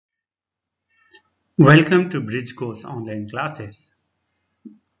Welcome to Bridge Course online classes.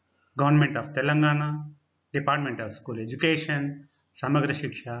 Government of Telangana, Department of School Education, Samagra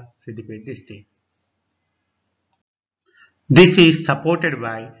Shiksha, Siddipet District. This is supported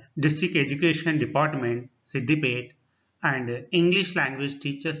by District Education Department, Siddipet and English Language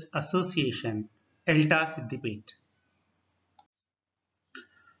Teachers Association, ELTA Siddipet.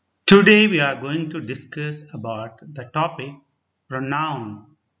 Today we are going to discuss about the topic pronoun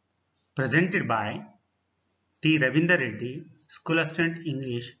presented by T. Ravinder Reddy, School Assistant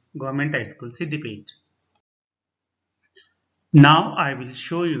English, Government High School, Siddipet. Now I will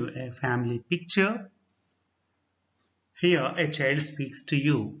show you a family picture. Here a child speaks to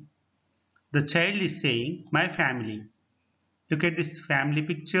you. The child is saying, "My family." Look at this family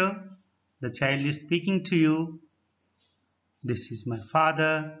picture. The child is speaking to you. This is my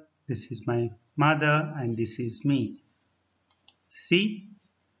father, this is my mother, and this is me. See,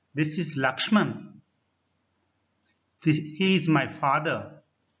 this is Lakshman. He is my father.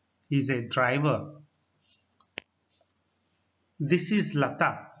 He is a driver. This is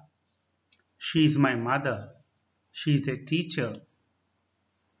Lata. She is my mother. She is a teacher.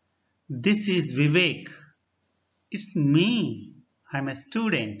 This is Vivek. It's me. I'm a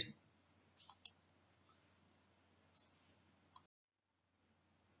student.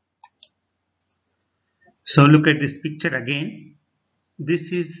 So look at this picture again.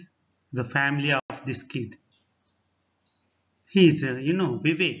 This is the family of this kid. He is,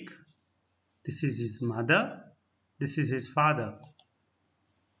 Vivek. This is his mother. This is his father.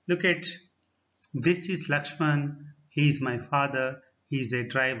 Look at, this is Lakshman. He is my father. He is a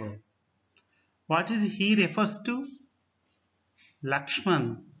driver. What is he refers to?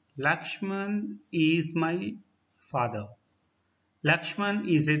 Lakshman. Lakshman is my father. Lakshman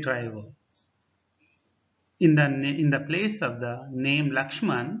is a driver. In the place of the name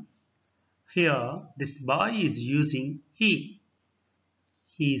Lakshman, here this boy is using he.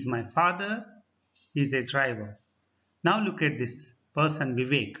 He is my father. He is a driver. Now look at this person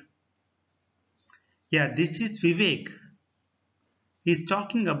Vivek. Yeah, this is Vivek. He is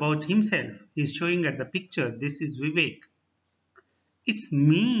talking about himself. He is showing at the picture. This is Vivek. It's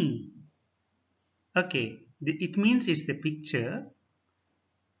me. Okay, it means it's the picture.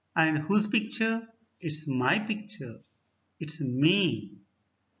 And whose picture? It's my picture. It's me.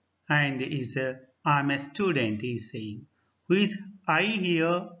 And I'm a student, he is saying. Who is I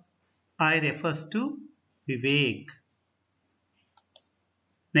here? I refers to Vivek.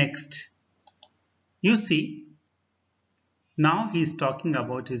 Next. You see, now he is talking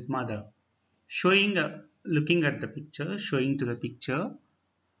about his mother. Looking at the picture, showing to the picture.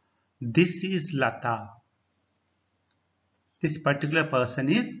 This is Lata. This particular person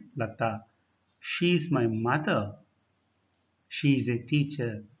is Lata. She is my mother. She is a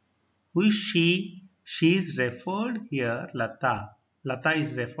teacher. Who is she? She is referred here Lata. Lata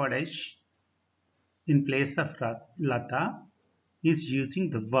is referred as in place of Lata is using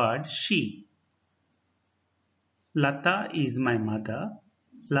the word she. Lata is my mother.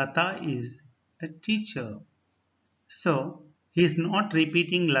 Lata is a teacher. So he is not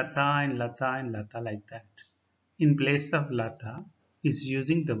repeating Lata and Lata and Lata like that. In place of Lata is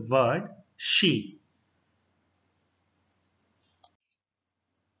using the word she.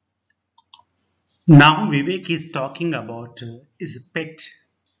 Now Vivek is talking about his pet.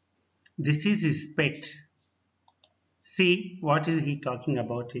 This is his pet. See, what is he talking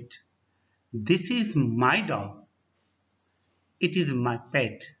about it? This is my dog. It is my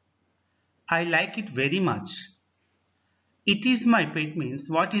pet. I like it very much. It is my pet means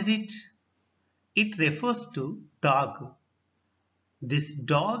what is it? It refers to dog. This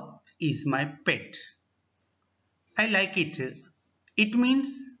dog is my pet. I like it. It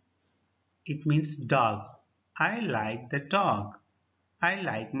means dog. I like the dog. I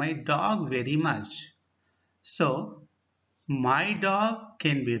like my dog very much. So my dog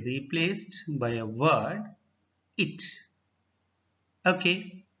can be replaced by a word it.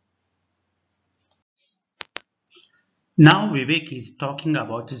 Okay. Now Vivek is talking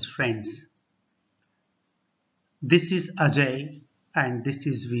about his friends. This is Ajay and this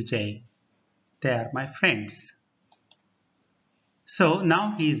is Vijay. They are my friends. So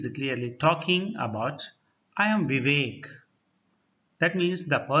now he is clearly talking about I am Vivek. That means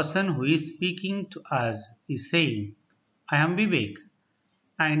the person who is speaking to us is saying I am Vivek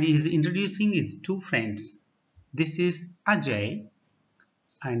and he is introducing his two friends. This is Ajay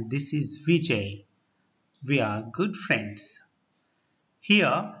and this is Vijay. We are good friends.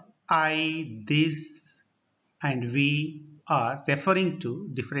 Here I, this and we are referring to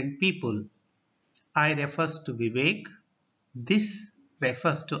different people. I refers to Vivek. This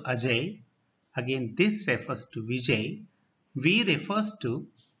refers to Ajay Again, this refers to Vijay. We refers to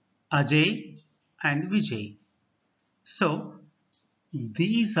Ajay and Vijay. So,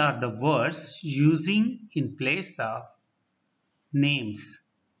 these are the words using in place of names.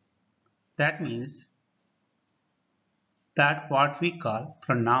 That means that what we call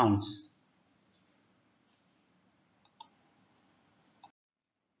pronouns.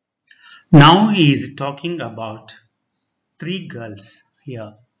 Now he is talking about three girls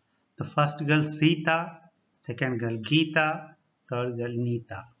here. The first girl Sita, second girl Geeta, third girl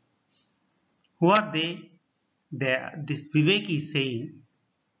Neeta. Who are they? This Vivek is saying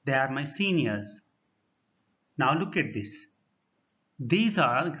they are my seniors. Now look at this. These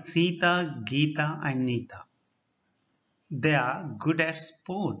are Sita, Geeta and Neeta. They are good at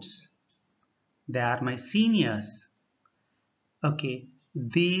sports. They are my seniors. Okay,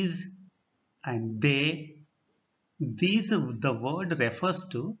 these and the word refers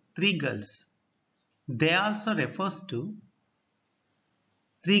to three girls. They also refers to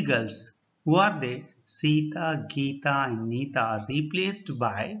three girls. Who are they? Sita, Geeta and Neeta are replaced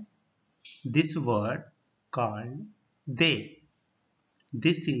by this word called they.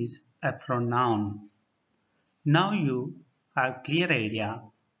 This is a pronoun. Now you have clear idea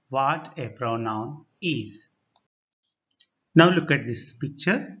what a pronoun is. Now look at this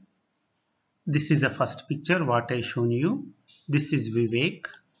picture. This is the first picture what I shown you. This is Vivek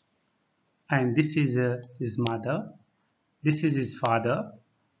and this is his mother. This is his father.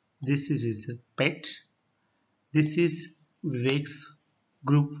 This is his pet. This is Vivek's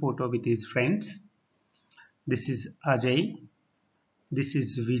group photo with his friends. This is Ajay. This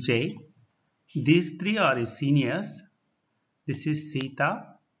is Vijay. These three are his seniors. This is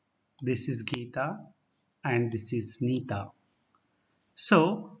Sita. This is Geeta. And this is Neeta.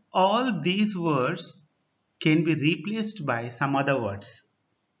 So all these words can be replaced by some other words.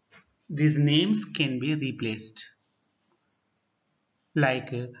 These names can be replaced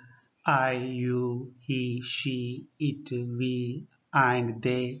like I, you, he, she, it, we, and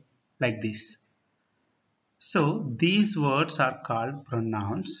they, like this. So these words are called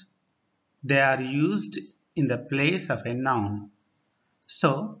pronouns. They are used in the place of a noun.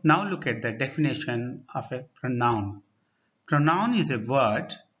 So now look at the definition of a pronoun. Pronoun is a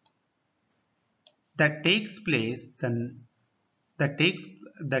word that takes place that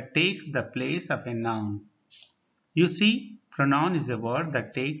takes the place of a noun. You see, pronoun is a word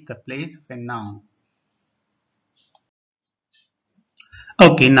that takes the place of a noun.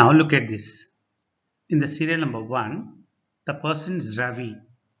 Okay, now look at this. In the serial number 1, the person is Ravi.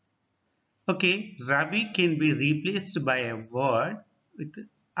 Okay, Ravi can be replaced by a word with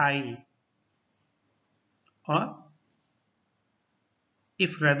I, or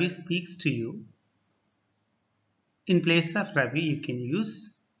if Ravi speaks to you, in place of Ravi you can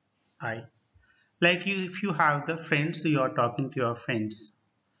use I. Like if you have the friends, you are talking to your friends.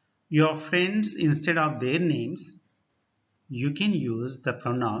 Your friends, instead of their names, you can use the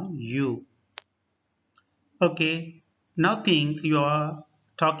pronoun you. Okay, now think you are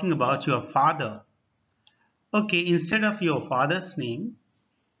talking about your father. Okay, instead of your father's name,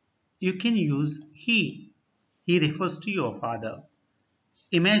 you can use he. He refers to your father.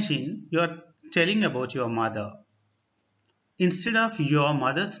 Imagine you are telling about your mother. Instead of your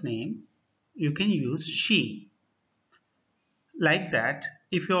mother's name, you can use she. Like that,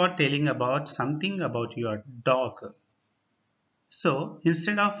 if you are telling about something about your dog. So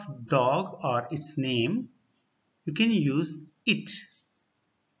instead of dog or its name, you can use it.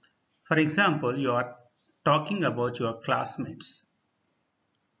 For example, you are talking about your classmates.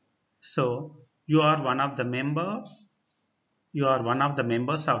 So you are one of the members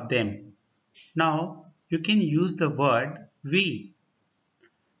of them. Now you can use the word we.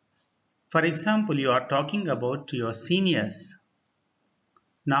 For example, you are talking about your seniors.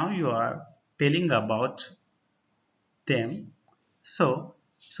 Now you are telling about them. So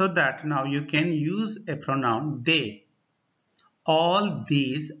that now you can use a pronoun they. All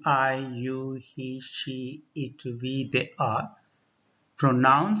these I, you, he, she, it, we, they are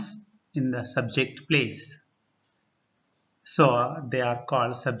pronouns in the subject place. So they are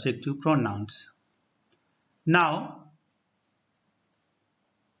called subjective pronouns. Now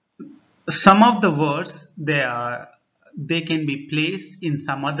some of the words they can be placed in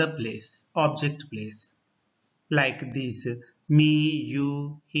some other place, object place, like these me,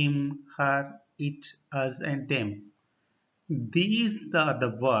 you, him, her, it, us and them. These are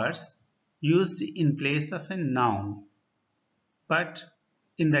the words used in place of a noun, but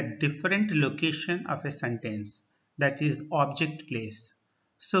in the different location of a sentence, that is object place.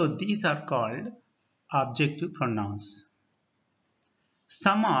 So these are called objective pronouns.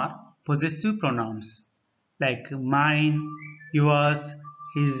 Some are possessive pronouns like mine, yours,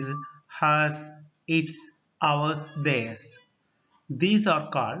 his, hers, its, ours, theirs. These are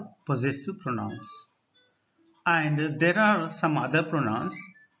called possessive pronouns. And there are some other pronouns,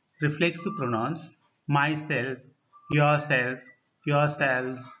 reflexive pronouns, myself, yourself,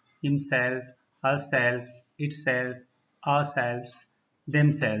 yourselves, himself, herself, itself, ourselves,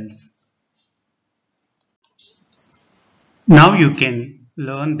 themselves. Now you can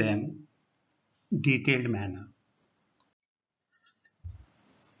learn them detailed manner.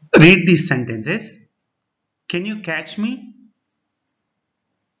 Read these sentences. Can you catch me?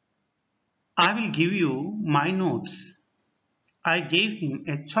 I will give you my notes. I gave him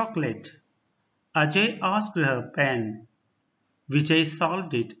a chocolate. Ajay asked her a pen. Vijay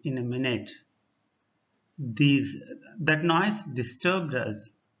solved it in a minute. These that noise disturbed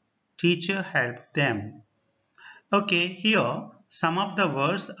us. Teacher helped them. Okay, here some of the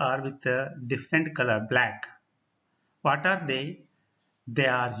words are with a different color black. What are they? They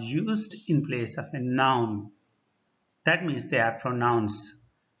are used in place of a noun. That means they are pronouns.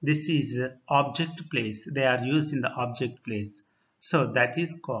 This is object place. They are used in the object place. So that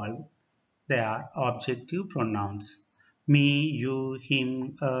is called, they are objective pronouns. Me, you,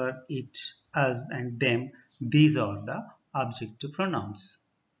 him, her, it, us and them. These are the objective pronouns.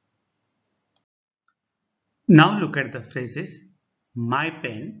 Now look at the phrases. My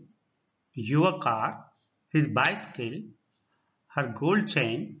pen, your car, his bicycle, her gold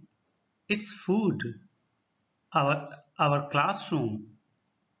chain, its food, our classroom,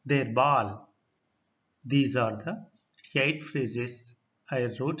 their ball. These are the 8 phrases I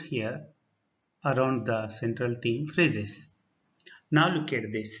wrote here around the central theme phrases. Now look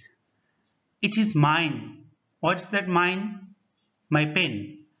at this. It is mine. What's that mine? My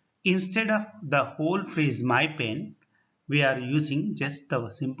pen. Instead of the whole phrase my pen, we are using just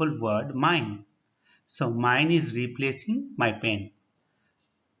the simple word mine. So mine is replacing my pen.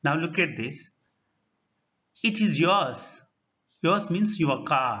 Now look at this. It is yours. Yours means your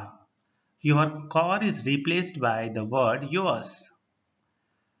car. Your car is replaced by the word yours.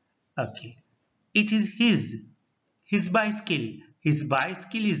 Okay. It is his. His bicycle. His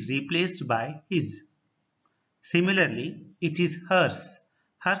bicycle is replaced by his. Similarly, it is hers.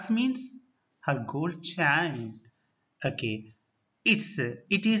 Hers means her gold chain. Okay. It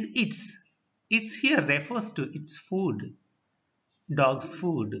is its. Its here refers to its food. Dog's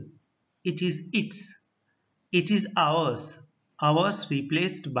food. It is its. It is ours. Ours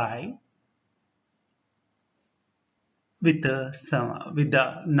replaced by with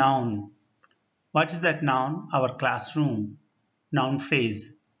the noun. What is that noun? Our classroom. Noun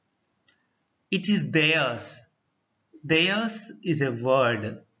phrase. It is theirs. Theirs is a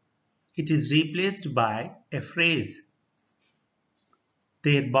word. It is replaced by a phrase.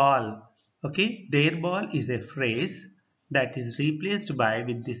 Their ball. Okay, their ball is a phrase that is replaced by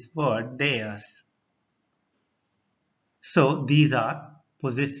with this word theirs. So these are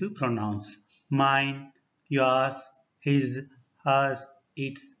possessive pronouns. Mine, yours, his, hers,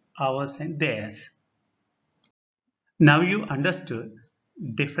 its, ours and theirs. Now you understood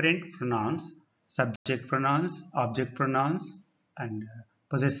different pronouns, subject pronouns, object pronouns and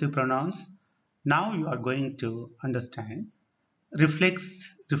possessive pronouns. Now you are going to understand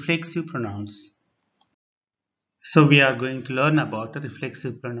reflexive pronouns. So we are going to learn about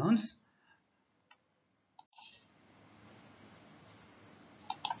reflexive pronouns.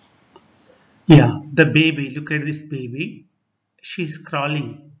 Yeah, the baby, look at this baby. She's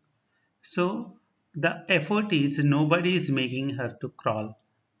crawling. So the effort is nobody is making her to crawl.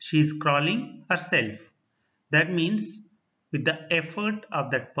 She is crawling herself. That means with the effort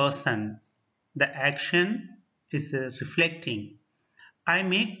of that person, the action is reflecting. I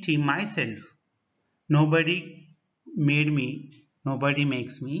make tea myself. Nobody made me, nobody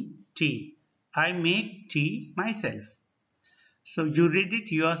makes me tea. I make tea myself. So you read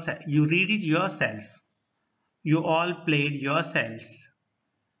it yourself. You read it yourself. You all played yourselves.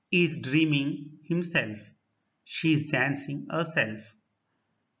 He is dreaming himself. She is dancing herself.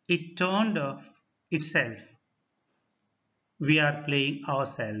 It turned off itself. We are playing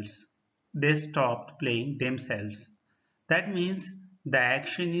ourselves. They stopped playing themselves. That means the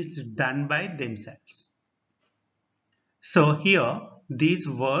action is done by themselves. So here these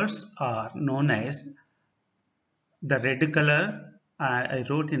words are known as the red color. I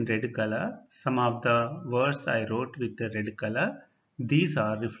wrote in red color. Some of the words I wrote with the red color. These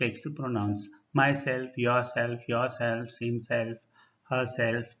are reflexive pronouns. Myself, yourself, yourselves, himself,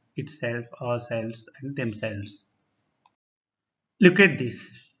 herself, itself, ourselves and themselves. Look at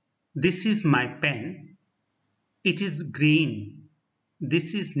this. This is my pen. It is green.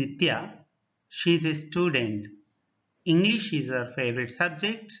 This is Nitya. She is a student. English is her favorite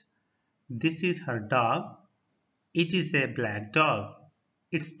subject. This is her dog. It is a black dog.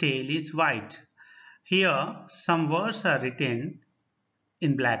 Its tail is white. Here, some words are written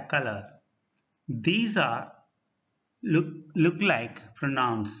in black color. These are look like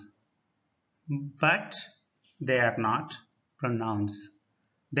pronouns, but they are not pronouns.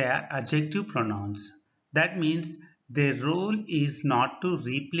 They are adjective pronouns. That means their role is not to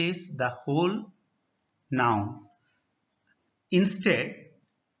replace the whole noun. Instead,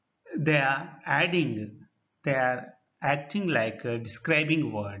 they are adding, they are acting like a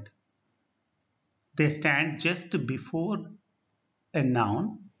describing word. They stand just before a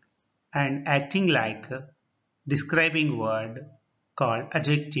noun and acting like a describing word called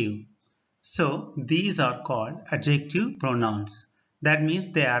adjective. So these are called adjective pronouns. That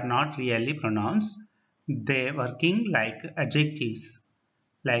means they are not really pronouns. They are working like adjectives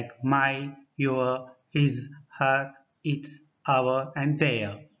like my, your, his, her, its, our and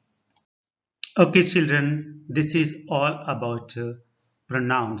their. Okay children, this is all about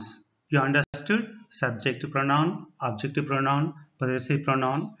pronouns. You understood subjective pronoun, objective pronoun, possessive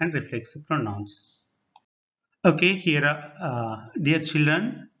pronoun and reflexive pronouns. Okay, here, dear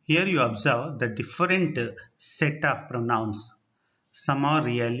children, here you observe the different set of pronouns. Some are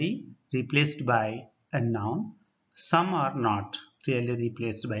really replaced by a noun, some are not really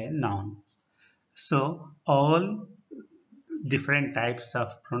replaced by a noun. So, all different types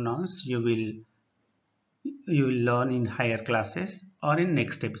of pronouns you will learn in higher classes or in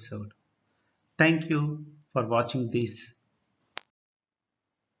next episode. Thank you for watching this.